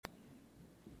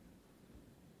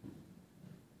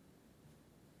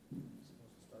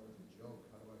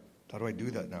How do I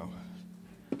do that now?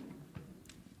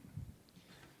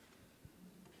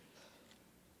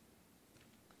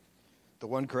 The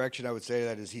one correction I would say to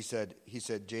that is he said,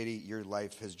 JD, your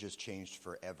life has just changed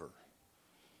forever.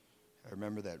 I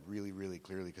remember that really, really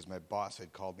clearly because my boss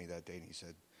had called me that day and he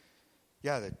said,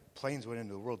 yeah, the planes went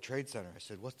into the World Trade Center. I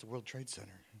said, what's the World Trade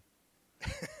Center?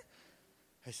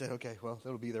 I said, okay, well,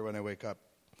 it'll be there when I wake up.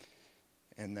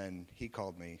 And then he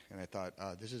called me, and I thought,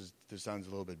 this sounds a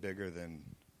little bit bigger than...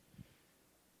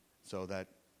 So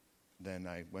then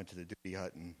I went to the duty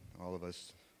hut, and all of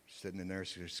us sitting in there,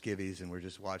 skivvies, and we're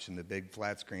just watching the big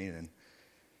flat screen, and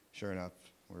sure enough,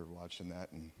 we're watching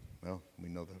that, and, well, we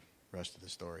know the rest of the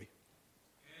story.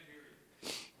 Can't hear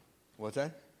you. What's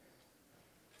that?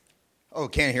 Oh,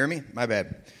 can't hear me? My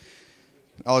bad.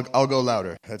 I'll go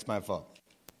louder. That's my fault.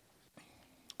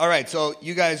 All right, so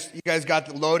you guys got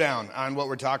the lowdown on what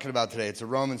we're talking about today. It's a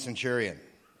Roman centurion,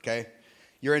 okay?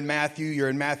 You're in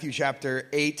Matthew chapter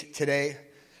 8 today.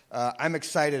 I'm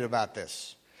excited about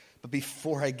this. But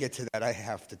before I get to that, I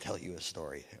have to tell you a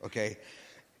story, okay?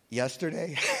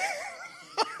 Yesterday...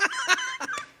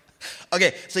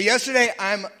 Okay, so yesterday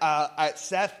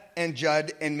Seth and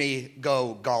Judd and me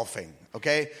go golfing,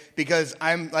 okay? Because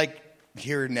I'm like...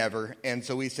 here never, and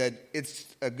so we said it's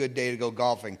a good day to go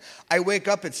golfing. I wake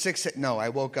up at 6. No, I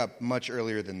woke up much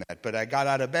earlier than that, but I got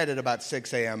out of bed at about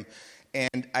 6 a.m.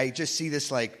 and I just see this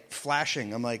like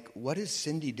flashing. I'm like, what is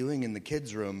Cindy doing in the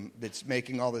kids' room that's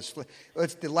making all this? Well,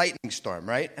 it's the lightning storm,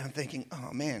 right? And I'm thinking,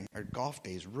 oh man, our golf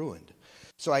day's ruined.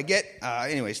 So I get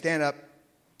stand up.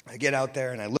 I get out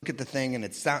there and I look at the thing and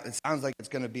it sounds like it's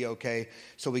going to be okay.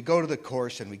 So we go to the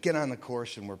course and we get on the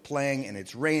course and we're playing and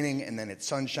it's raining and then it's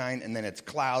sunshine and then it's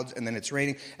clouds and then it's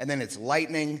raining and then it's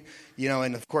lightning.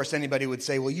 And of course anybody would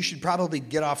say, well, you should probably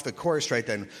get off the course right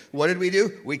then. What did we do?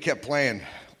 We kept playing.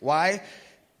 Why?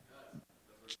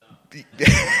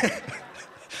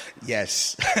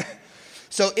 Yes.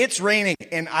 So it's raining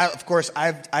and I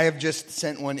have just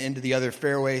sent one into the other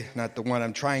fairway, not the one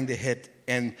I'm trying to hit.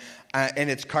 And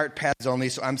it's cart paths only,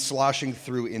 so I'm sloshing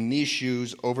through in these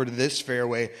shoes over to this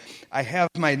fairway. I have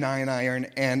my 9-iron,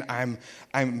 and I'm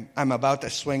about to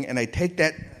swing, and I take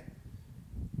that,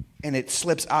 and it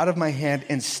slips out of my hand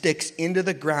and sticks into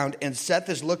the ground. And Seth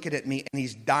is looking at me, and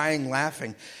he's dying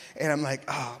laughing, and I'm like,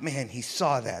 oh man, he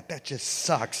saw that. That just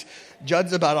sucks.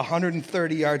 Judd's about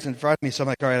 130 yards in front of me, so I'm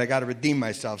like, all right, I got to redeem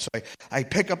myself. So I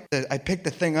pick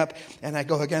the thing up, and I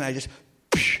go again. I just.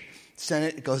 Send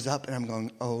it goes up, and I'm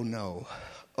going, oh no.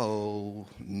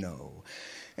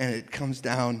 And it comes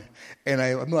down, and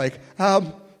I'm like,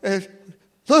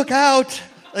 look out.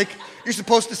 Like, you're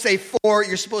supposed to say 4.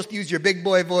 You're supposed to use your big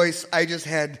boy voice. I just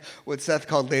had what Seth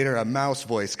called later a mouse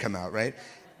voice come out, right?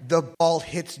 The ball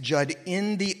hits Judd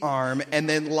in the arm and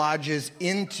then lodges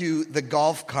into the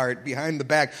golf cart behind the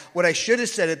bag. What I should have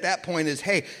said at that point is,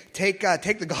 hey, take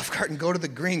the golf cart and go to the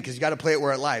green because you got to play it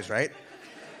where it lies, right?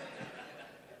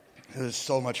 It was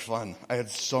so much fun. I had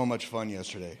so much fun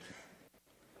yesterday.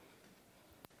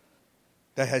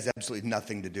 That has absolutely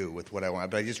nothing to do with what I want,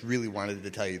 but I just really wanted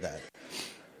to tell you that.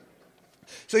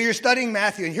 So you're studying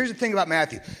Matthew, and here's the thing about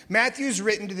Matthew. Matthew's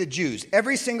written to the Jews.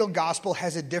 Every single gospel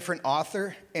has a different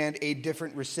author and a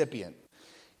different recipient.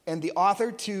 And the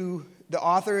author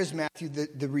is Matthew,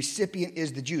 the recipient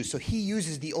is the Jews. So he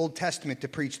uses the Old Testament to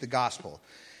preach the gospel.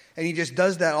 And he just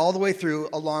does that all the way through,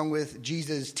 along with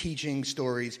Jesus' teaching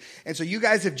stories. And so you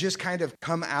guys have just kind of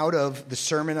come out of the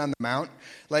Sermon on the Mount.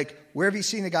 Like, where have you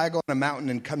seen a guy go on a mountain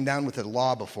and come down with a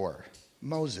law before?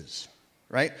 Moses,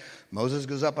 right? Moses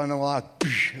goes up on the law.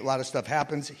 A lot of stuff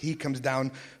happens. He comes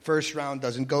down. First round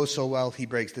doesn't go so well. He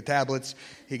breaks the tablets.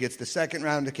 He gets the second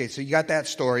round. Okay, so you got that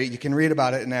story. You can read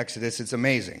about it in Exodus. It's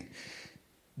amazing.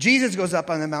 Jesus goes up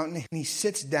on the mountain, and he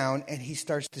sits down, and he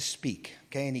starts to speak.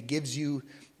 Okay, and he gives you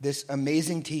this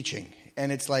amazing teaching.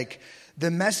 And it's like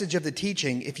the message of the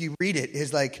teaching, if you read it,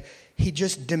 is like he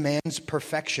just demands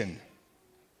perfection.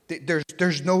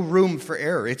 There's no room for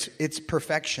error. It's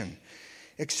perfection.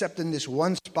 Except in this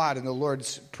one spot in the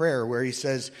Lord's Prayer where he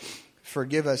says,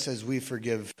 forgive us as we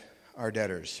forgive our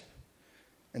debtors.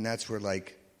 And that's where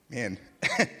like, man,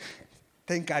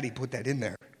 thank God he put that in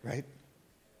there, right?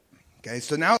 Okay,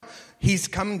 so now he's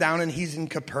come down and he's in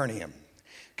Capernaum.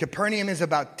 Capernaum is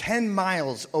about 10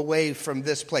 miles away from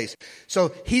this place.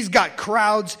 So he's got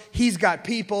crowds, he's got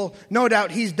people. No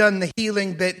doubt he's done the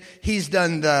healing bit. He's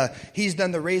done the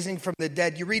raising from the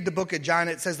dead. You read the book of John,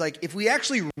 it says like if we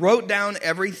actually wrote down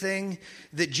everything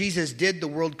that Jesus did, the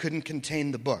world couldn't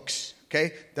contain the books.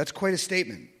 Okay? That's quite a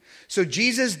statement. So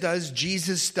Jesus does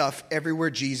Jesus stuff everywhere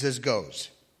Jesus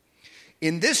goes.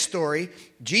 In this story,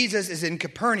 Jesus is in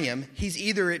Capernaum. He's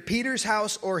either at Peter's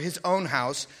house or his own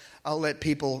house. I'll let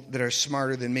people that are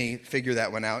smarter than me figure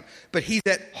that one out. But he's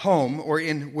at home, or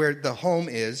in where the home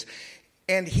is,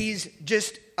 and he's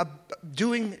just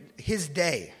doing his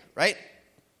day, right?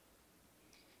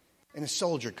 And a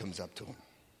soldier comes up to him.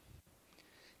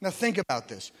 Now think about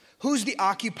this. Who's the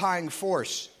occupying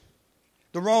force?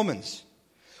 The Romans.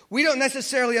 We don't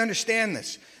necessarily understand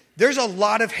this. There's a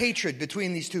lot of hatred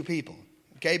between these two people,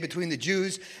 okay, between the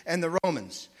Jews and the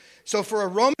Romans. So for a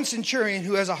Roman centurion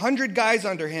who has 100 guys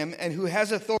under him and who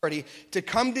has authority to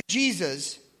come to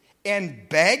Jesus and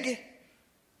beg,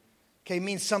 okay,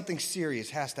 means something serious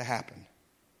has to happen.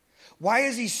 Why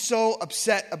is he so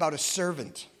upset about a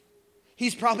servant?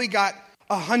 He's probably got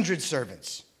 100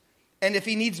 servants. And if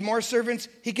he needs more servants,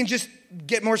 he can just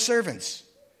get more servants.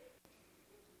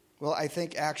 Well, I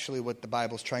think actually what the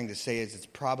Bible's trying to say is it's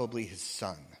probably his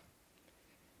son,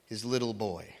 his little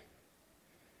boy.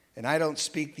 And I don't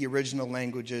speak the original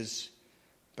languages,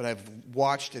 but I've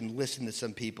watched and listened to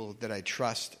some people that I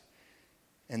trust,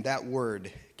 and that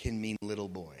word can mean little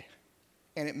boy.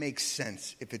 And it makes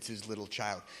sense if it's his little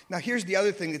child. Now, here's the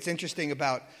other thing that's interesting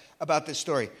about this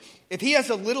story. If he has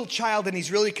a little child and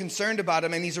he's really concerned about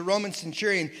him and he's a Roman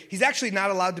centurion, he's actually not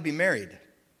allowed to be married.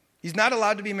 He's not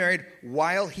allowed to be married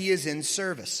while he is in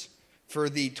service for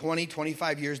the 20,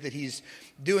 25 years that he's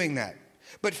doing that.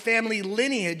 But family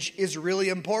lineage is really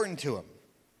important to him,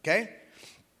 okay?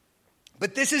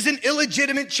 But this is an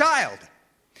illegitimate child.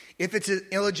 If it's an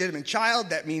illegitimate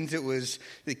child, that means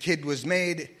the kid was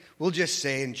made, we'll just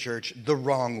say in church, the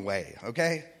wrong way,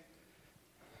 okay?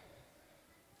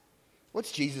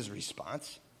 What's Jesus'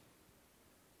 response?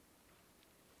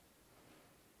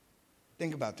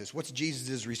 Think about this. What's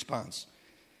Jesus' response?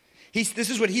 This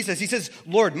is what he says. He says,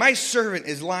 Lord, my servant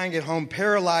is lying at home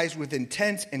paralyzed with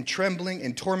intense and trembling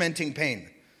and tormenting pain.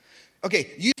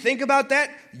 Okay, you think about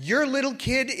that? Your little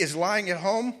kid is lying at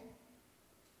home,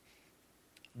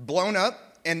 blown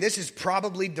up, and this is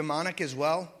probably demonic as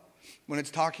well when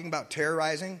it's talking about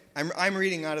terrorizing. I'm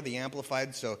reading out of the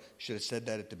Amplified, so should have said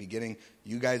that at the beginning.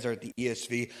 You guys are at the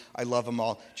ESV. I love them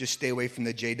all. Just stay away from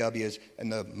the JWs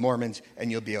and the Mormons,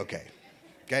 and you'll be okay.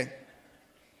 Okay?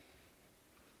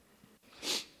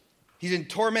 He's in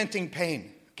tormenting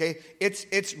pain, okay?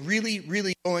 It's really,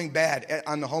 really going bad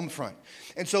on the home front.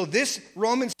 And so this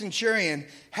Roman centurion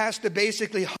has to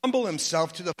basically humble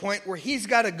himself to the point where he's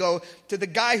got to go to the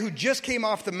guy who just came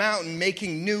off the mountain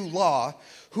making new law,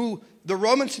 who the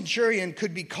Roman centurion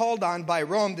could be called on by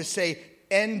Rome to say,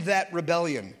 end that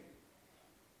rebellion.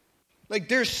 Like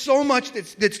there's so much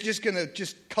that's just going to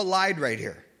just collide right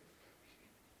here.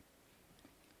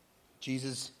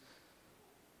 Jesus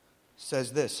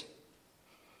says this,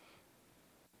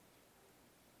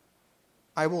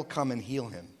 I will come and heal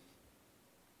him.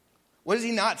 What is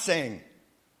he not saying?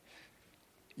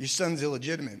 Your son's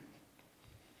illegitimate.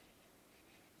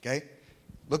 Okay?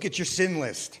 Look at your sin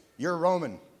list. You're a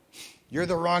Roman. You're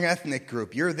the wrong ethnic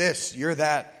group. You're this. You're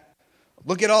that.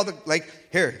 Look at all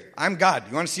here, I'm God.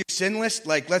 You want to see your sin list?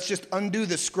 Let's just undo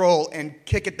the scroll and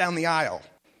kick it down the aisle.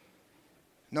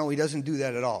 No, he doesn't do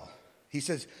that at all. He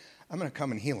says, I'm going to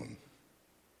come and heal him.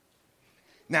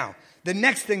 Now, the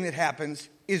next thing that happens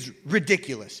is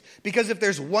ridiculous. Because if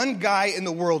there's one guy in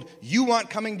the world you want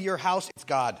coming to your house, it's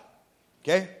God.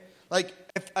 Okay?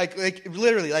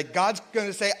 Literally, God's going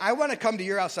to say, I want to come to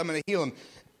your house, I'm going to heal him.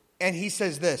 And he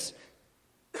says this,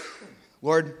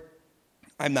 Lord,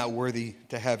 I'm not worthy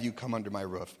to have you come under my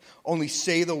roof. Only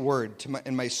say the word,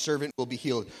 and my servant will be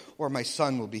healed, or my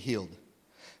son will be healed.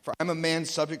 For I'm a man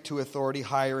subject to authority,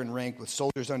 higher in rank, with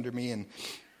soldiers under me, and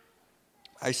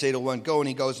I say to one, go, and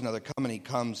he goes, another, come, and he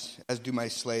comes, as do my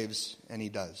slaves, and he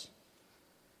does.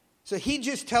 So he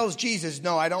just tells Jesus,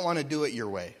 no, I don't want to do it your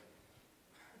way.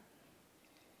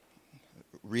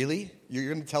 Really?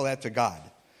 You're going to tell that to God?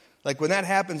 When that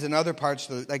happens in other parts,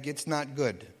 it's not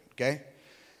good, okay?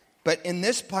 But in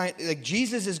this point,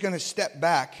 Jesus is going to step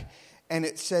back, and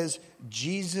it says,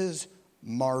 Jesus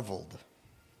marveled,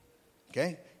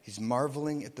 okay? He's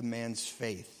marveling at the man's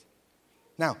faith.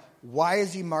 Now, why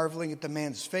is he marveling at the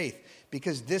man's faith?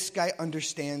 Because this guy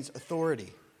understands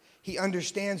authority. He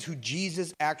understands who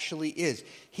Jesus actually is.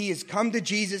 He has come to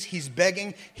Jesus. He's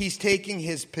begging. He's taking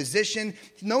his position.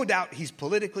 No doubt he's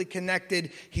politically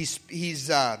connected. He's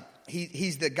the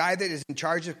guy that is in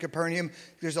charge of Capernaum.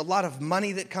 There's a lot of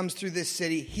money that comes through this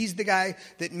city. He's the guy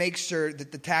that makes sure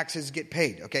that the taxes get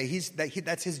paid. Okay,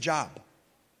 that's his job.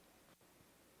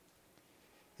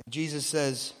 And Jesus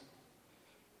says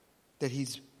that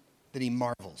he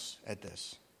marvels at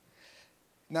this.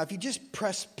 Now, if you just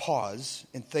press pause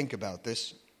and think about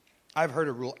this, I've heard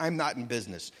a rule. I'm not in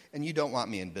business, and you don't want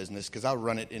me in business because I'll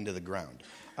run it into the ground.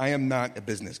 I am not a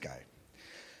business guy.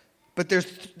 But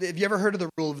have you ever heard of the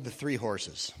rule of the 3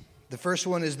 horses? The first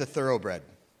one is the thoroughbred.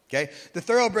 Okay? The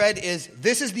thoroughbred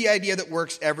this is the idea that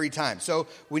works every time. So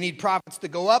we need profits to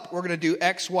go up. We're going to do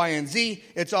X, Y, and Z.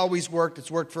 It's always worked.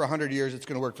 It's worked for 100 years. It's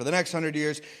going to work for the next 100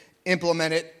 years.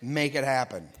 Implement it. Make it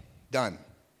happen. Done.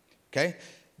 Okay?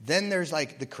 Then there's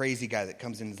like the crazy guy that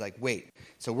comes in and is like, wait.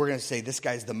 So we're going to say this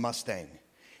guy's the Mustang.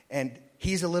 And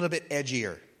he's a little bit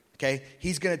edgier. Okay?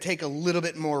 He's going to take a little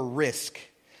bit more risk.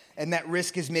 And that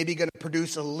risk is maybe going to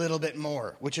produce a little bit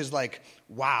more, which is like,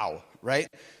 wow, right?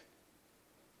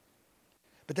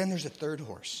 But then there's a third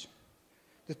horse.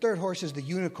 The third horse is the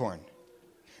unicorn.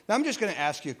 Now, I'm just going to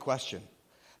ask you a question.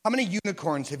 How many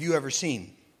unicorns have you ever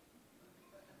seen?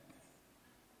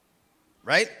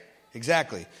 Right?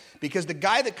 Exactly. Because the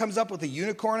guy that comes up with the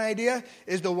unicorn idea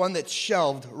is the one that's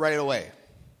shelved right away.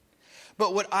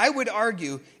 But what I would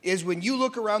argue is when you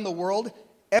look around the world,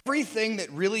 everything that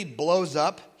really blows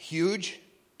up huge,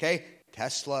 okay,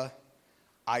 Tesla,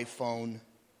 iPhone,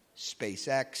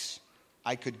 SpaceX,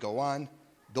 I could go on.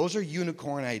 Those are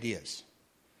unicorn ideas.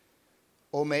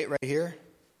 Old mate right here,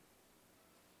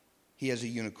 he has a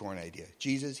unicorn idea.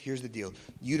 Jesus, here's the deal.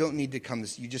 You don't need to come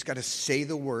this. You just got to say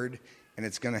the word and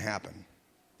it's going to happen.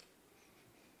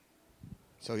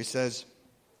 So he says,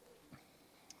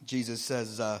 Jesus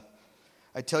says,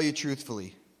 I tell you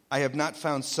truthfully, I have not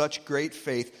found such great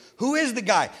faith. Who is the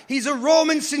guy? He's a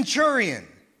Roman centurion.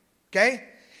 Okay?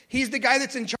 He's the guy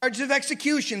that's in charge of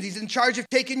executions. He's in charge of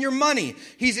taking your money.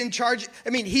 He's in charge.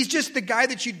 He's just the guy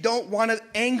that you don't want to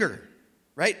anger,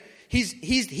 right? He's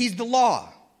the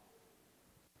law.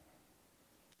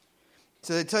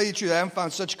 So to tell you the truth, I haven't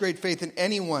found such great faith in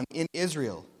anyone in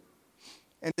Israel.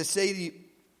 And to say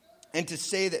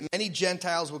that many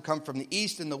Gentiles will come from the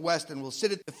east and the west and will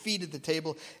sit at the feet of the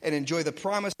table and enjoy the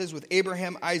promises with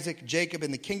Abraham, Isaac, Jacob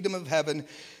in the kingdom of heaven,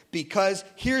 because,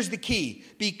 here's the key,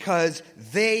 because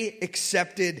they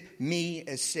accepted me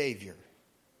as Savior.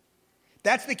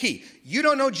 That's the key. You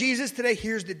don't know Jesus today?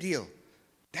 Here's the deal.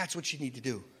 That's what you need to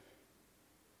do.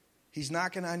 He's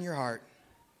knocking on your heart.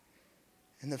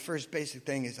 And the first basic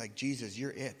thing is like, Jesus,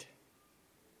 you're it.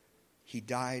 He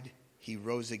died. He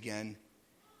rose again.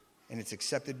 And it's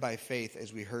accepted by faith,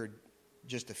 as we heard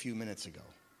just a few minutes ago.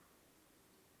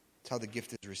 That's how the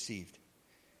gift is received.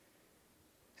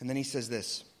 And then he says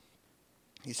this.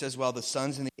 He says, while the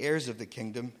sons and the heirs of the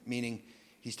kingdom, meaning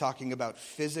he's talking about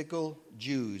physical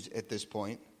Jews at this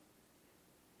point.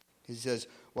 He says,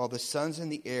 while the sons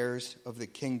and the heirs of the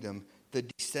kingdom, the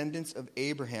descendants of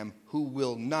Abraham, who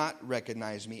will not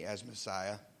recognize me as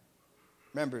Messiah.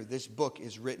 Remember, this book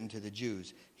is written to the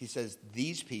Jews. He says,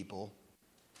 these people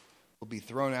will be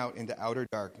thrown out into outer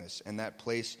darkness, and that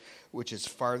place which is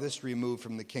farthest removed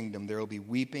from the kingdom. There will be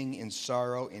weeping and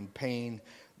sorrow and pain,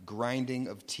 grinding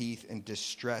of teeth and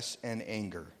distress and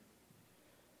anger.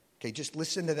 Okay, just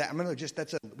listen to that.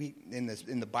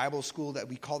 In the Bible school that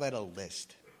we call that a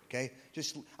list. Okay,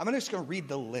 I'm just going to read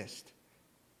the list.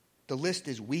 The list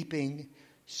is weeping,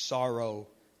 sorrow,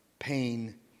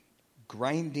 pain,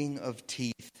 grinding of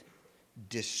teeth,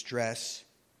 distress,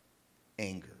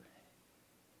 anger.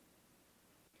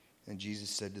 And Jesus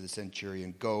said to the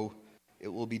centurion, go, it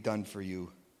will be done for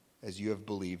you as you have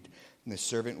believed. And the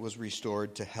servant was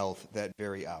restored to health that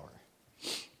very hour.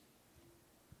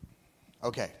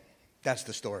 Okay, that's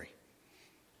the story.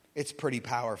 It's pretty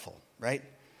powerful, right?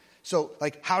 So,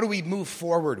 how do we move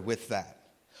forward with that?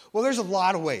 Well, there's a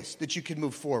lot of ways that you can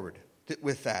move forward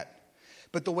with that.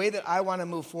 But the way that I want to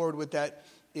move forward with that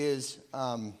is,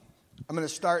 I'm going to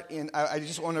start in, I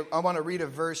want to read a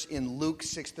verse in Luke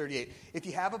 6:38. If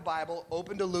you have a Bible,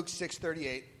 open to Luke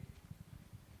 6:38.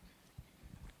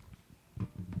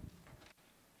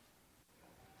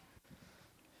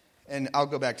 And I'll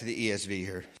go back to the ESV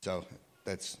here. So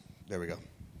there we go.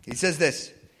 He says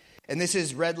this, and this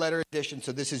is red letter edition,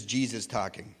 so this is Jesus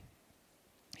talking.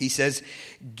 He says,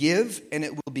 give and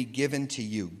it will be given to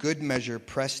you. Good measure,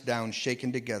 pressed down,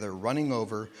 shaken together, running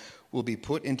over, will be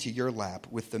put into your lap.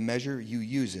 With the measure you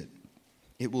use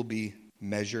it will be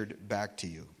measured back to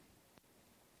you.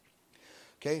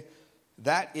 Okay,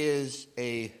 that is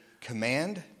a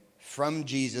command from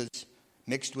Jesus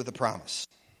mixed with a promise.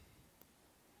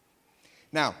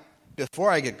 Now,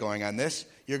 before I get going on this,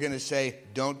 you're going to say,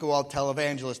 don't go all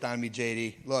televangelist on me,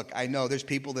 JD. Look, I know there's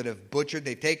people that have butchered,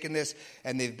 they've taken this,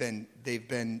 and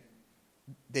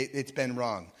it's been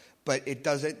wrong. But it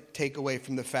doesn't take away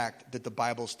from the fact that the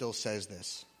Bible still says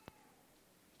this.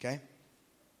 Okay?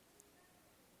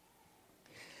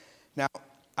 Now,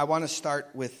 I want to start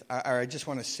with, or I just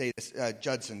want to say this.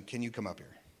 Judson, can you come up here?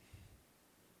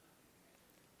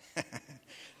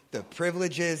 The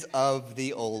privileges of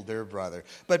the older brother.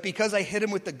 But because I hit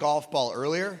him with the golf ball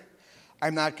earlier,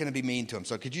 I'm not going to be mean to him.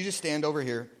 So could you just stand over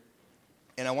here?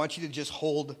 And I want you to just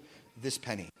hold this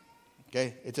penny.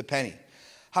 Okay? It's a penny.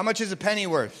 How much is a penny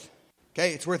worth?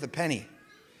 Okay? It's worth a penny.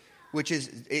 Which is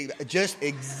just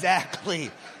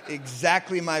exactly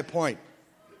my point.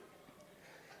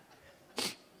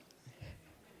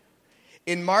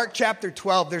 In Mark chapter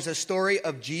 12, there's a story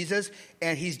of Jesus,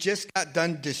 and he's just got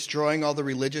done destroying all the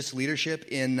religious leadership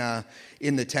in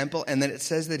the temple. And then it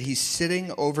says that he's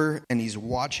sitting over and he's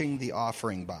watching the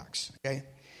offering box, okay?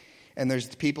 And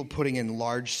there's people putting in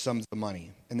large sums of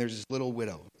money. And there's this little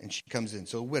widow, and she comes in.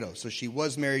 So a widow. So she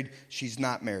was married. She's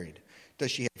not married. Does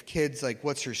she have kids? Like,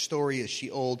 what's her story? Is she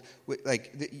old?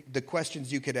 Like, the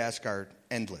questions you could ask are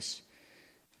endless.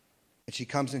 And she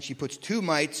comes and she puts 2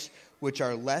 mites, which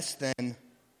are less than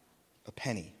a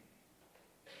penny.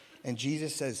 And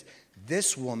Jesus says,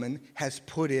 this woman has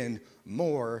put in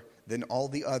more than all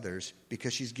the others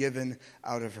because she's given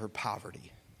out of her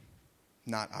poverty,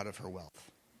 not out of her wealth.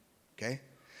 Okay?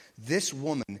 This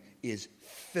woman is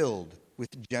filled with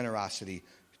generosity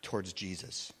towards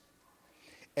Jesus.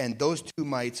 And those 2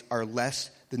 mites are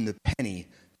less than the penny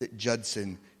that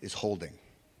Judson is holding.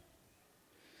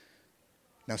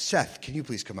 Now, Seth, can you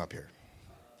please come up here?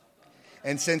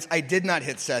 And since I did not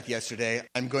hit Seth yesterday,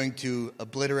 I'm going to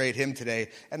obliterate him today,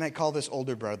 and I call this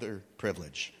older brother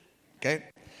privilege. Okay?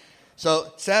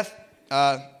 So, Seth,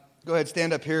 go ahead,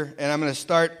 stand up here, and I'm going to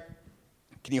start.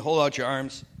 Can you hold out your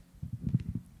arms?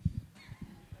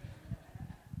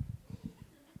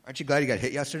 Aren't you glad you got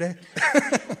hit yesterday?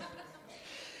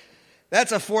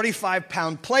 That's a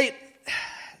 45-pound plate.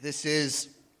 This is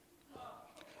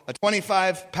a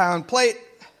 25-pound plate.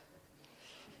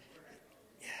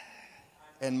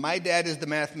 And my dad is the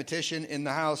mathematician in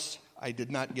the house. I did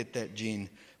not get that gene,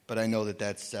 but I know that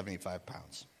that's 75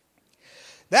 pounds.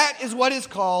 That is what is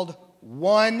called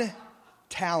 1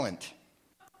 talent.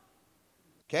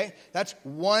 Okay? That's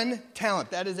 1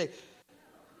 talent. That is a...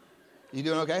 You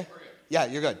doing okay? Yeah,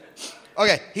 you're good.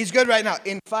 Okay, he's good right now.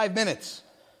 In 5 minutes.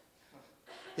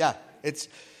 Yeah, it's...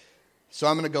 So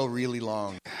I'm going to go really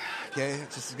long. Okay?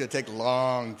 It's going to take a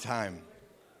long time.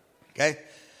 Okay?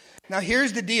 Now,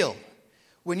 here's the deal.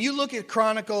 When you look at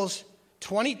Chronicles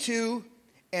 22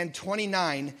 and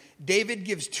 29, David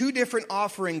gives 2 different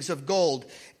offerings of gold,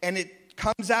 and it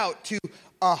comes out to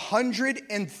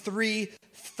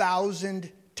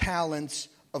 103,000 talents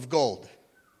of gold.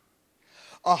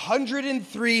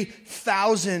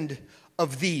 103,000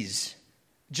 of these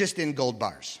just in gold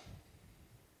bars.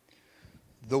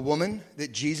 The woman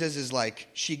that Jesus is like,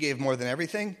 she gave more than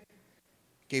everything,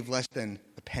 gave less than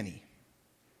a penny.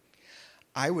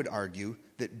 I would argue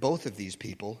that both of these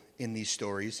people in these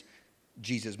stories,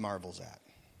 Jesus marvels at.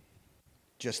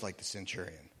 Just like the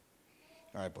centurion.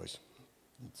 All right, boys.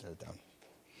 Set it down.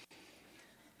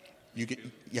 You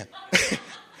can, yeah.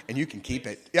 And you can keep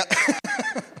it. Yeah.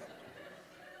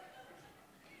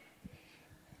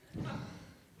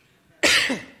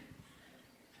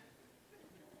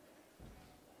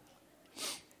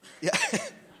 Yeah.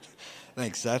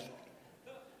 Thanks, Seth.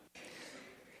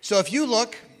 So if you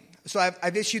look, so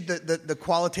I've issued the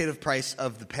qualitative price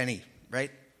of the penny, right?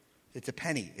 It's a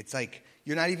penny. It's like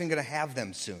you're not even going to have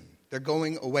them soon. They're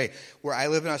going away. Where I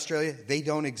live in Australia, they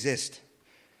don't exist.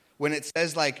 When it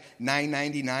says like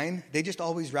 $9.99, they just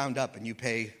always round up and you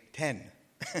pay 10,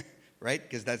 right?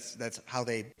 Because that's how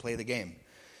they play the game.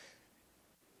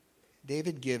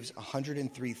 David gives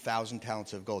 103,000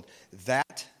 talents of gold.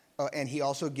 And he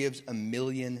also gives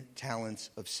 1,000,000 talents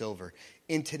of silver.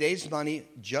 In today's money,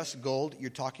 just gold,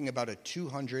 you're talking about a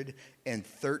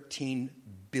 $213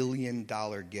 billion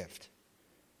gift.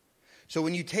 So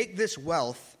when you take this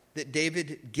wealth that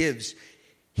David gives,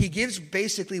 he gives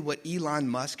basically what Elon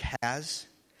Musk has,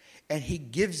 and he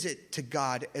gives it to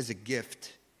God as a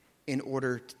gift in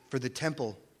order for the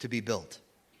temple to be built.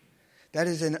 That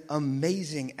is an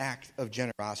amazing act of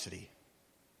generosity.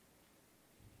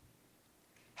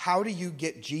 How do you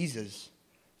get Jesus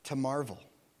to marvel?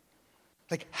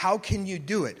 Like, how can you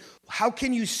do it? How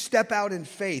can you step out in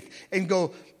faith and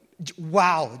go,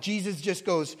 wow, Jesus just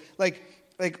goes, like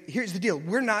here's the deal.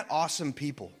 We're not awesome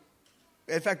people.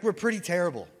 In fact, we're pretty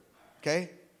terrible, okay?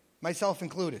 Myself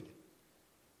included.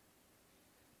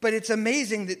 But it's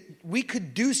amazing that we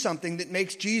could do something that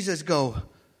makes Jesus go,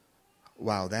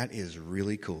 wow, that is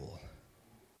really cool.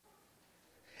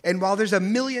 And while there's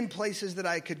 1,000,000 places that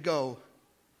I could go,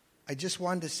 I just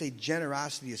wanted to say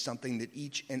generosity is something that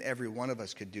each and every one of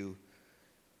us could do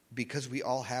because we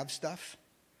all have stuff.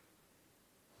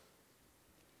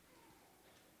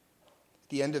 At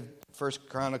the end of 1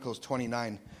 Chronicles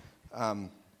 29,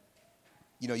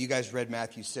 You guys read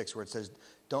Matthew 6 where it says,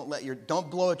 don't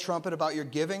blow a trumpet about your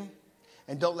giving,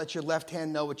 and don't let your left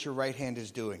hand know what your right hand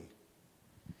is doing.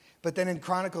 But then in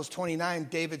Chronicles 29,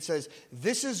 David says,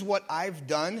 this is what I've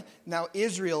done. Now,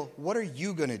 Israel, what are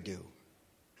you going to do?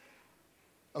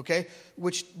 Okay?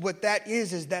 What that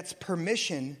is that's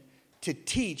permission to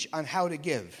teach on how to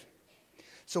give.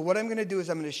 So what I'm going to do is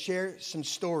I'm going to share some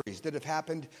stories that have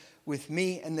happened with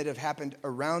me and that have happened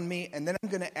around me. And then I'm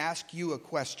going to ask you a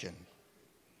question.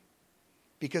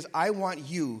 Because I want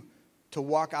you to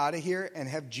walk out of here and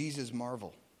have Jesus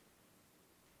marvel.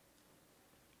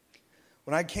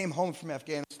 When I came home from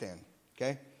Afghanistan,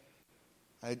 okay,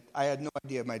 I had no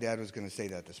idea my dad was going to say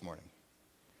that this morning.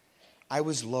 I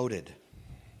was loaded,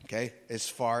 okay, as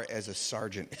far as a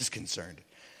sergeant is concerned.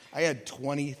 I had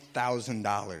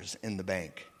 $20,000 in the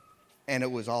bank, and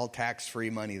it was all tax-free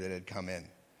money that had come in.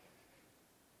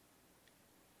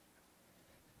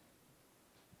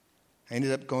 I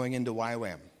ended up going into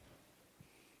YWAM.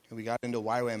 And we got into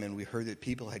YWAM, and we heard that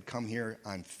people had come here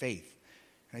on faith.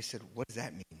 And I said, what does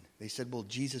that mean? They said, well,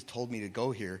 Jesus told me to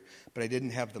go here, but I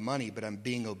didn't have the money, but I'm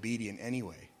being obedient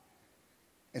anyway.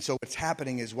 And so what's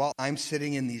happening is while I'm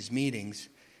sitting in these meetings,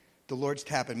 the Lord's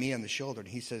tapping me on the shoulder, and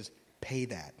he says, pay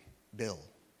that bill.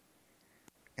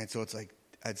 And so it's like,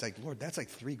 Lord, that's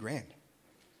like $3,000.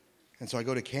 And so I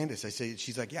go to Candace.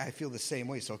 She's like, yeah, I feel the same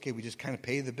way. So, okay, we just kind of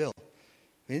pay the bill.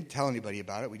 We didn't tell anybody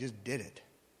about it. We just did it.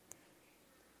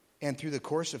 And through the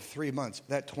course of 3 months,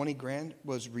 that $20,000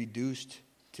 was reduced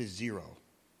to zero.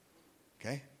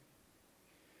 Okay?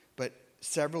 But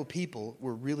several people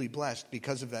were really blessed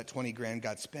because of that $20,000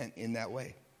 got spent in that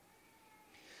way.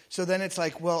 So then it's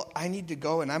like, well, I need to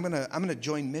go and I'm gonna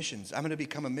join missions. I'm gonna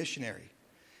become a missionary.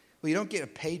 Well, you don't get a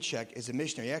paycheck as a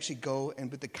missionary. You actually go,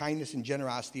 and with the kindness and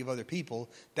generosity of other people,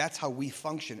 that's how we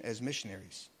function as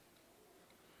missionaries.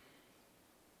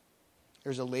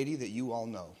 There's a lady that you all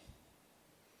know.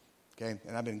 Okay?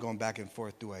 And I've been going back and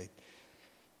forth.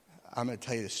 I'm going to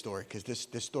tell you this story because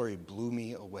this story blew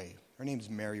me away. Her name's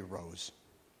Mary Rose.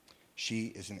 She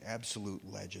is an absolute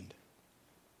legend.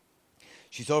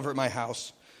 She's over at my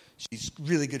house. She's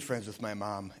really good friends with my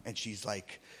mom, and she's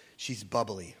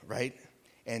bubbly, right?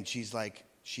 And she's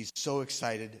so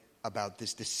excited about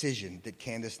this decision that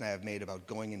Candace and I have made about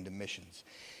going into missions.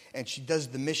 And she does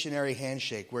the missionary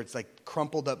handshake where it's like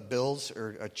crumpled up bills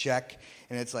or a check,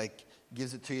 and it's like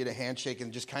gives it to you to handshake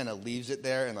and just kind of leaves it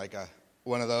there in like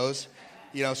one of those,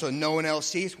 so no one else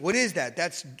sees. What is that?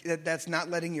 That's not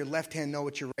letting your left hand know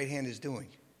what your right hand is doing.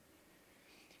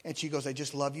 And she goes, I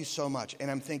just love you so much.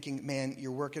 And I'm thinking, man,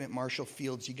 you're working at Marshall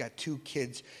Fields. You got 2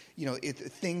 kids.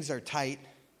 Things are tight.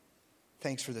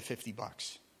 Thanks for the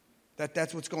 $50.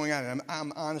 That's what's going on. And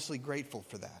I'm honestly grateful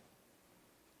for that.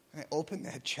 And I opened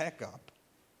that check up,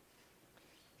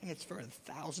 and it's for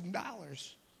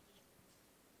 $1,000.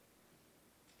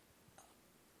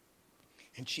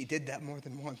 And she did that more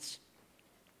than once.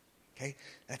 Okay?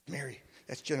 That's Mary.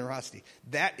 That's generosity.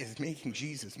 That is making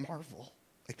Jesus marvel.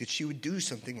 Like that she would do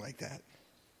something like that.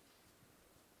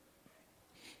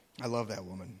 I love that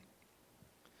woman.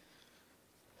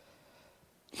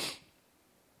 A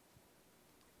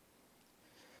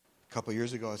couple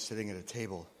years ago, I was sitting at a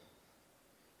table,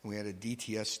 and we had a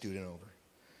DTS student over.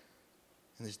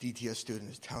 And this DTS student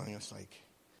is telling us,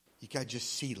 you got to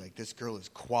just see, this girl is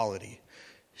quality.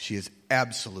 She is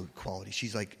absolute quality.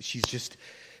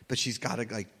 But she's got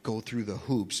to, go through the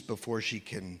hoops before she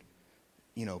can,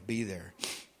 be there.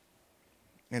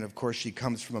 And, of course, she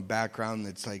comes from a background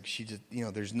that's she just,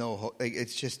 there's no hope.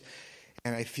 It's just,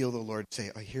 and I feel the Lord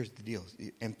say, here's the deal.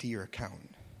 Empty your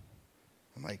account.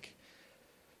 I'm like,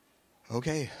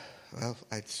 okay, well,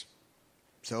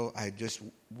 so I just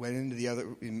went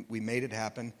into we made it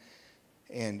happen.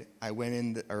 And I went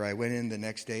in the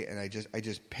next day, and I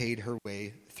just paid her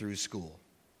way through school,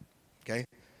 okay?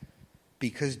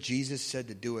 Because Jesus said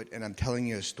to do it, and I'm telling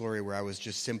you a story where I was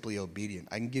just simply obedient.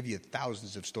 I can give you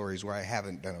thousands of stories where I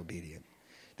haven't been obedient.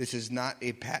 This is not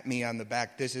a pat me on the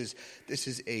back. This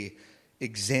is a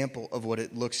example of what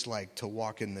it looks like to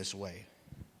walk in this way.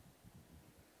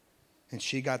 And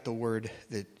she got the word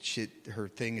that her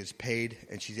thing is paid,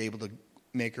 and she's able to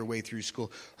make her way through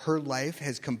school. Her life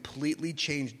has completely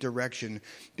changed direction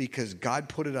because God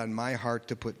put it on my heart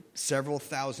to put several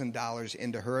 $1,000s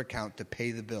into her account to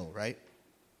pay the bill, right?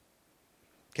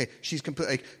 Okay, she's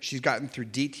gotten through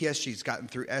DTS, she's gotten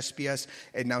through SBS,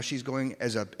 and now she's going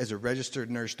as a registered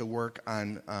nurse to work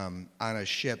on a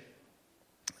ship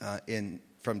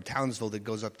from Townsville that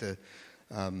goes up to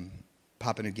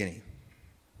Papua New Guinea.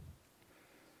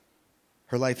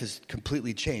 Her life has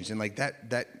completely changed, and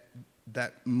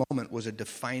that moment was a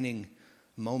defining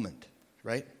moment,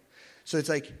 right? So it's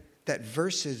like that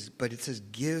verse is, but it says,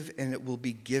 give and it will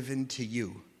be given to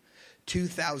you.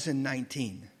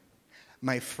 2019,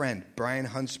 my friend, Brian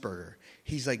Huntsberger,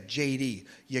 he's like, JD,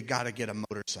 you got to get a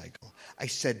motorcycle. I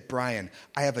said, Brian,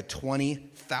 I have a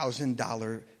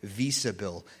 $20,000 Visa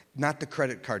bill, not the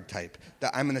credit card type,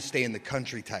 the I'm going to stay in the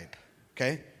country type,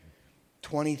 okay?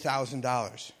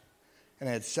 $20,000. And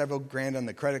I had several grand on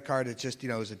the credit card. It's just,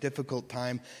 it was a difficult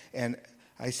time. And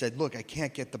I said, look, I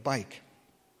can't get the bike.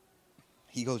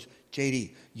 He goes,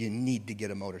 JD, you need to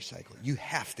get a motorcycle. You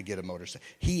have to get a motorcycle.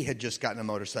 He had just gotten a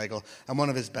motorcycle. I'm one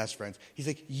of his best friends. He's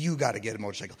like, you got to get a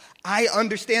motorcycle. I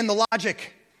understand the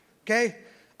logic, okay?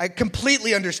 I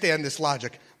completely understand this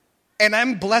logic. And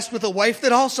I'm blessed with a wife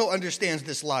that also understands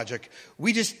this logic.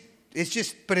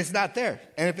 But it's not there.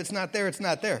 And if it's not there, it's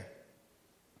not there.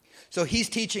 So he's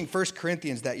teaching 1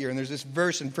 Corinthians that year, and there's this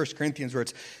verse in 1 Corinthians where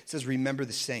it says, remember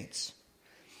the saints.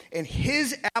 And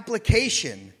his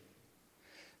application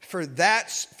for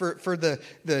the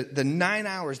 9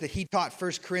 hours that he taught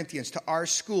 1 Corinthians to our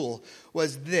school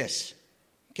was this,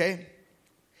 okay?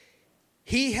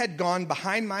 He had gone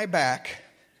behind my back,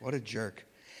 what a jerk,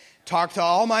 talked to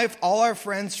all our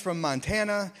friends from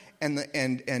Montana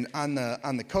and on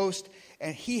the coast,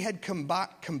 and he had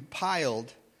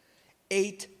compiled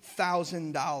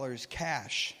 $8,000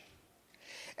 cash.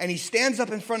 And he stands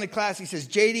up in front of class. He says,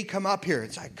 JD, come up here.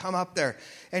 So I come up there.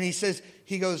 And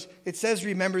he goes, it says,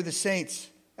 remember the saints.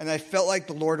 And I felt like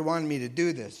the Lord wanted me to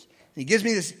do this. And he gives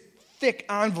me this thick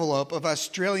envelope of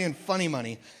Australian funny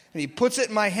money. And he puts it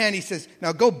in my hand. He says,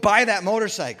 now go buy that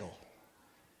motorcycle.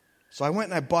 So I went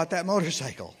and I bought that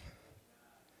motorcycle.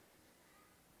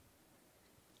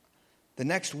 The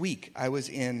next week,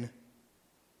 I'm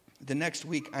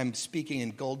speaking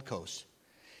in Gold Coast.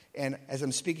 And as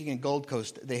I'm speaking in Gold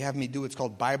Coast, they have me do what's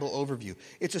called Bible overview.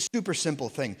 It's a super simple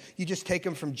thing. You just take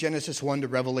them from Genesis 1 to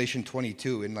Revelation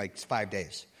 22 in like 5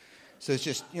 days. So it's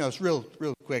just, it's real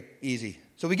quick, easy.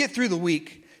 So we get through the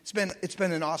week. It's been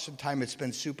an awesome time. It's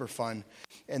been super fun.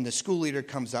 And the school leader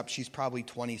comes up. She's probably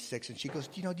 26, and she goes,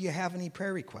 do you have any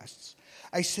prayer requests?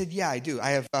 I said, yeah, I do.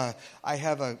 I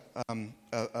have a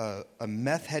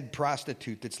meth head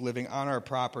prostitute that's living on our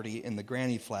property in the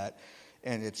granny flat,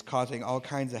 and it's causing all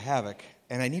kinds of havoc.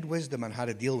 And I need wisdom on how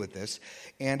to deal with this.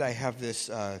 And I have this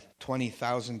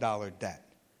 $20,000 debt,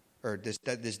 or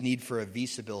this need for a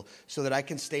visa bill, so that I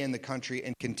can stay in the country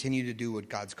and continue to do what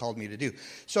God's called me to do.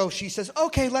 So she says,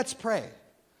 okay, let's pray.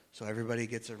 So everybody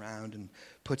gets around and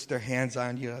puts their hands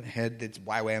on you on the head. It's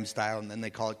YWAM style, and then they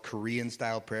call it Korean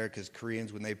style prayer, because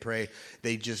Koreans, when they pray,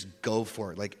 they just go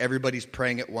for it. Like everybody's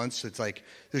praying at once. So it's like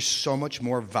there's so much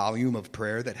more volume of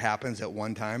prayer that happens at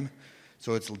one time.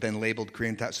 So it's been labeled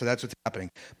Korean style. So that's what's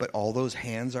happening. But all those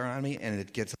hands are on me, and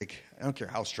it gets like, I don't care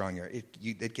how strong you are.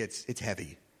 It's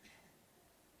heavy.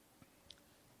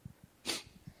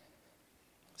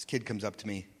 This kid comes up to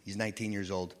me. He's 19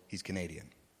 years old. He's Canadian.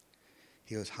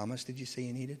 He goes, how much did you say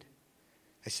you needed?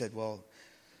 I said,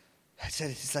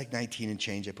 it's like 19 and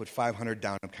change. I put 500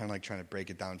 down. I'm kind of like trying to break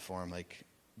it down for him, like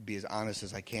be as honest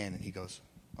as I can. And he goes,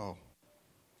 oh,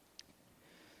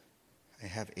 I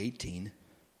have 18. I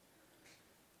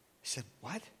said,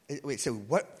 what? Wait, so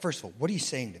what? First of all, what are you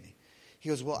saying to me? He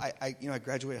goes, well, I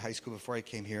graduated high school before I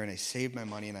came here, and I saved my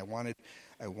money, and I wanted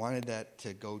that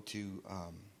to go to,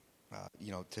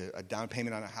 to a down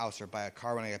payment on a house or buy a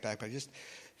car when I get back. But I just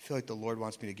feel like the Lord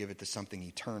wants me to give it to something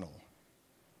eternal.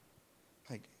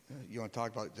 Like, you want to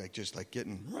talk about just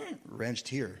getting wrenched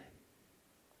here.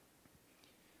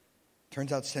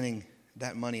 Turns out sending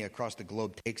that money across the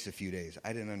globe takes a few days.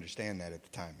 I didn't understand that at the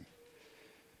time.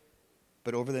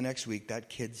 But over the next week, that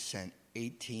kid sent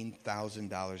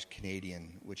 $18,000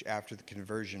 Canadian, which after the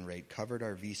conversion rate covered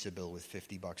our visa bill with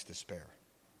 $50 to spare.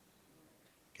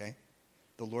 Okay?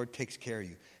 The Lord takes care of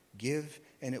you. Give,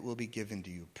 and it will be given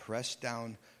to you. Pressed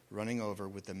down, running over,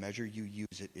 with the measure you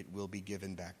use it will be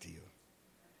given back to you.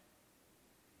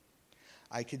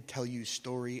 I could tell you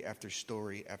story after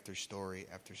story after story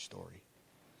after story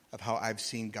of how I've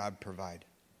seen God provide.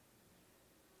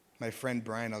 My friend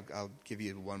Brian, I'll give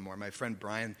you one more. My friend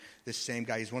Brian, this same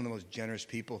guy, he's one of the most generous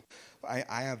people. I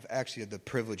have actually had the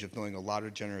privilege of knowing a lot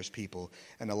of generous people,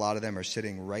 and a lot of them are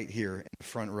sitting right here in the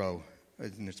front row,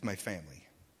 and it's my family.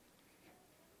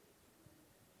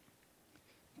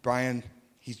 Brian,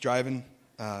 he's driving.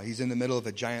 He's in the middle of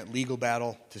a giant legal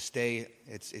battle to stay.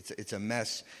 It's a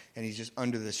mess, and he's just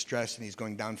under the stress, and he's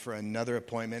going down for another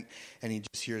appointment, and he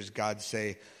just hears God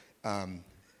say,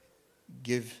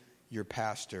 give your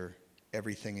pastor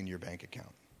everything in your bank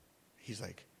account. He's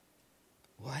like,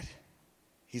 what?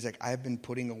 He's like, I've been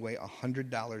putting away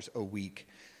 $100 a week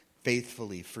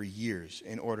faithfully for years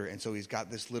in order. And so he's got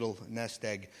this little nest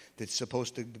egg that's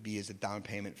supposed to be as a down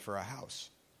payment for a house.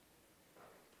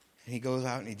 And he goes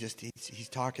out and he's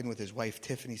talking with his wife,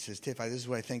 Tiff, and he says, Tiff, this is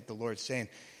what I think the Lord's saying.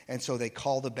 And so they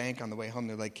call the bank on the way home.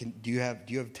 They're like, do you have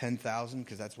 10,000?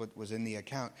 Because that's what was in the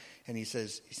account. And he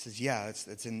says, yeah,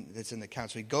 that's in the account.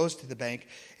 So he goes to the bank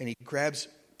and he grabs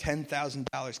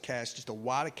 $10,000 cash, just a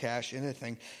wad of cash in the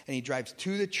thing, and he drives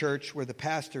to the church where the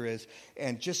pastor is,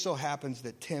 and just so happens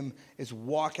that Tim is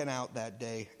walking out that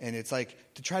day, and it's like,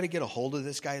 to try to get a hold of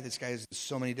this guy is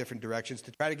so many different directions,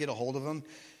 to try to get a hold of him,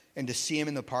 and to see him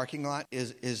in the parking lot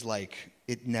is like,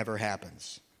 it never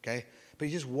happens, okay? But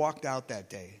he just walked out that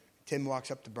day. Tim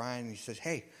walks up to Brian, and he says,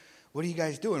 hey, what are you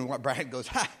guys doing? And Brian goes,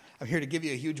 I'm here to give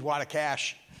you a huge wad of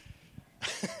cash.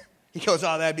 He goes,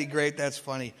 oh, that'd be great, that's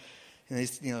funny. And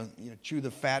they, chew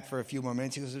the fat for a few more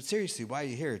minutes. He goes, seriously, why are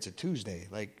you here? It's a Tuesday.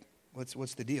 Like,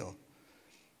 what's the deal?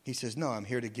 He says, no, I'm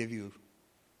here to give you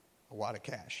a wad of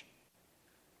cash.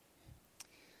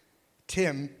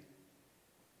 Tim,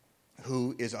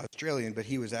 who is Australian, but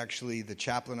he was actually the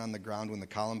chaplain on the ground when the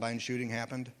Columbine shooting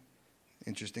happened.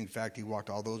 Interesting fact, he walked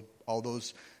all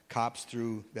those cops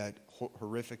through that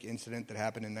horrific incident that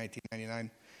happened in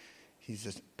 1999. He's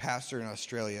a pastor in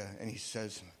Australia, and he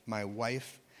says, my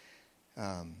wife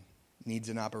needs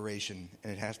an operation,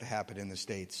 and it has to happen in the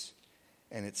States,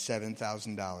 and it's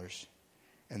 $7,000,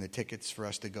 and the tickets for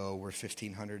us to go were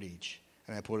 $1,500 each,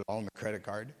 and I put it all on the credit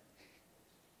card,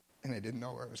 and I didn't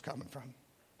know where it was coming from.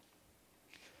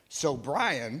 So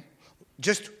Brian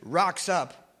just rocks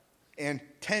up, and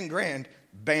 10 grand,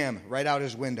 bam, right out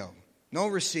his window. No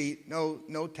receipt,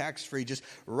 no tax-free, just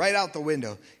right out the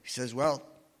window. He says, well,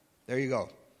 there you go,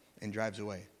 and drives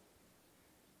away.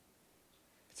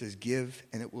 It says, give,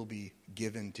 and it will be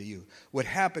given to you. What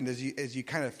happened as you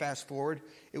kind of fast forward,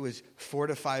 it was 4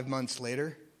 to 5 months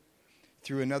later,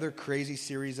 through another crazy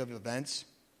series of events,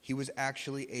 he was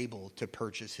actually able to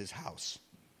purchase his house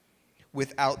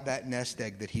without that nest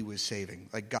egg that he was saving,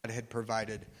 like God had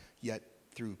provided, yet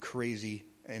through crazy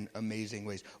and amazing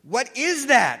ways. What is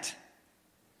that?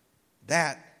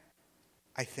 That,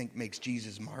 I think, makes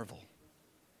Jesus marvel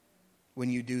when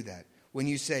you do that. When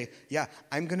you say, yeah,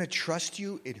 I'm going to trust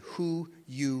you in who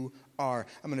you are.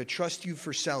 I'm going to trust you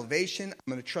for salvation.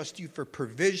 I'm going to trust you for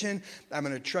provision. I'm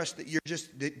going to trust that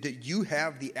that you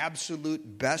have the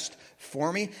absolute best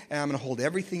for me, and I'm going to hold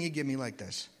everything you give me like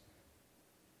this.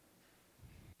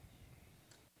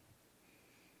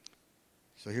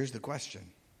 So here's the question.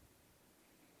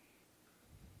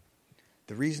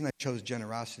 The reason I chose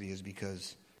generosity is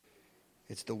because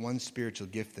it's the one spiritual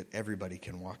gift that everybody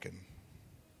can walk in.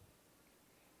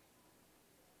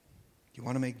 You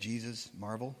want to make Jesus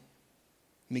marvel?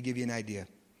 Let me give you an idea.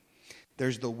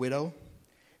 There's the widow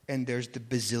and there's the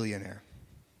bazillionaire.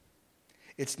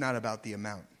 It's not about the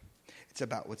amount. It's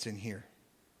about what's in here.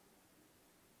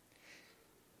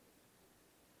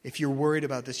 If you're worried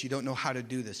about this, you don't know how to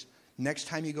do this, next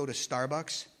time you go to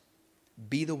Starbucks,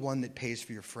 be the one that pays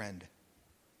for your friend.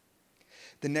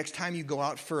 The next time you go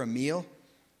out for a meal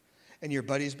and your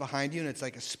buddy's behind you and it's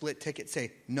like a split ticket,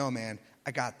 say, no, man,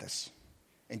 I got this.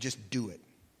 And just do it.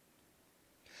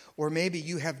 Or maybe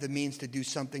you have the means to do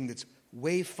something that's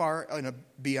way far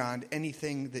beyond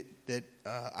anything that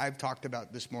I've talked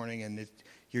about this morning, and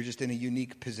you're just in a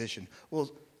unique position. Well,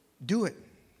 do it.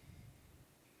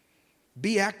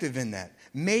 Be active in that.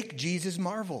 Make Jesus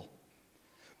marvel.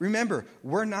 Remember,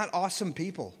 we're not awesome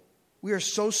people. We are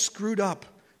so screwed up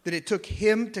that it took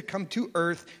him to come to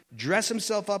earth, dress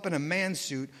himself up in a man's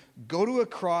suit, go to a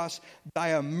cross, die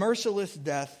a merciless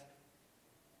death,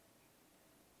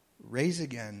 raise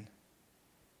again,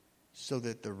 so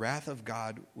that the wrath of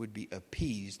God would be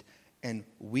appeased and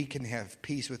we can have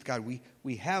peace with God.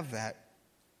 We have that.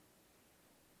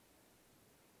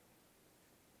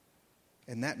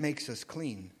 And that makes us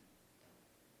clean.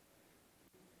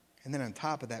 And then on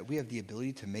top of that, we have the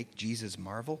ability to make Jesus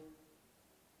marvel.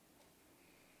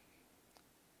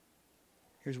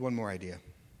 Here's one more idea.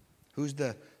 Who's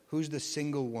the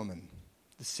single woman,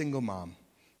 the single mom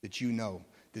that you know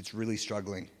that's really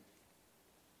struggling?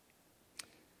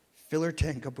 Fill her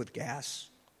tank up with gas.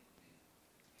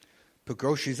 Put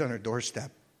groceries on her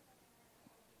doorstep.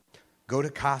 Go to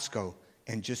Costco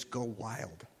and just go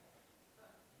wild.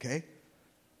 Okay?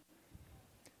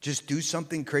 Just do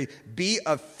something crazy. Be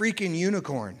a freaking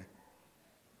unicorn.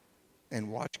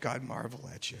 And watch God marvel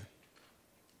at you.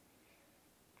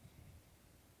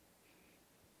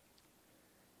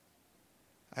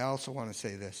 I also want to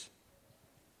say this.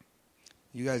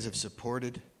 You guys have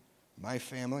supported my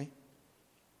family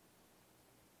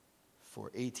for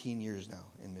 18 years now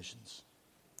in missions.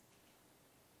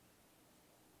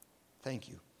 Thank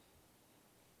you.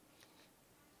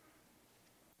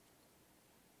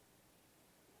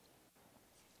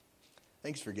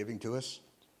 Thanks for giving to us.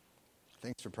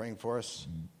 Thanks for praying for us.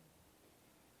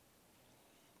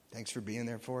 Thanks for being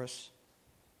there for us.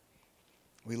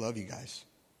 We love you guys.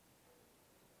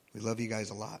 We love you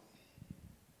guys a lot.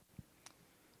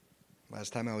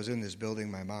 Last time I was in this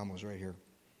building, my mom was right here.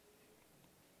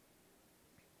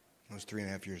 It was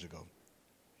 3.5 years ago.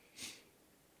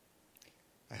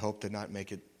 I hope to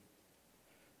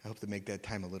make that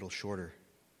time a little shorter.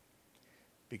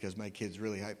 Because my kids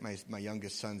really, my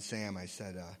youngest son, Sam, I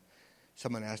said,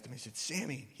 someone asked him, I said,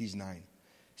 Sammy, he's 9.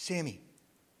 Sammy,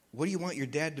 what do you want your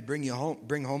dad to bring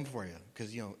home for you?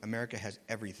 Because, America has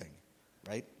everything,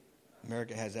 right?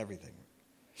 America has everything.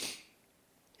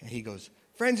 And he goes,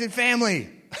 friends and family.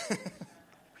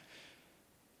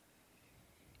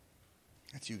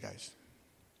 That's you guys.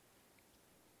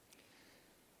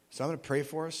 So I'm going to pray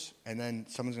for us, and then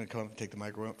someone's going to come up and take the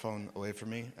microphone away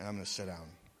from me, and I'm going to sit down.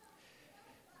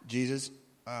 Jesus,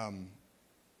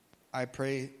 I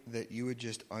pray that you would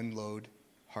just unload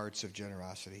hearts of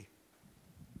generosity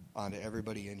onto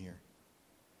everybody in here.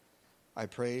 I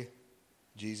pray,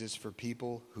 Jesus, for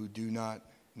people who do not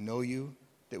know you,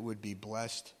 that would be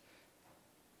blessed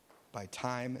by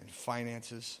time and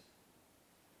finances,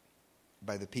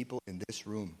 by the people in this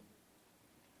room.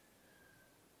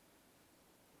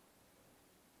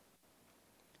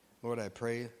 Lord, I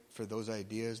pray for those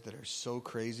ideas that are so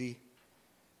crazy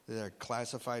that are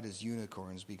classified as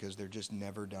unicorns because they're just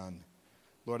never done.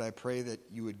 Lord, I pray that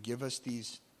you would give us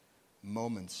these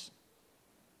moments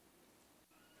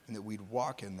and that we'd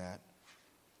walk in that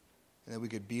and that we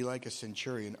could be like a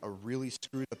centurion, a really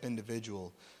screwed up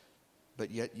individual,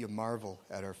 but yet you marvel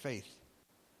at our faith.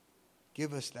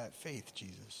 Give us that faith,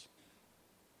 Jesus.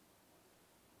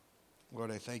 Lord,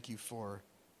 I thank you for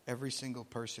every single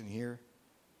person here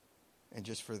and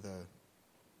just for the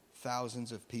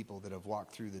thousands of people that have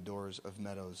walked through the doors of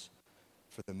Meadows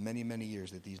for the many, many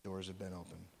years that these doors have been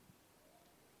open.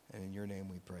 And in your name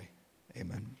we pray.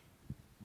 Amen.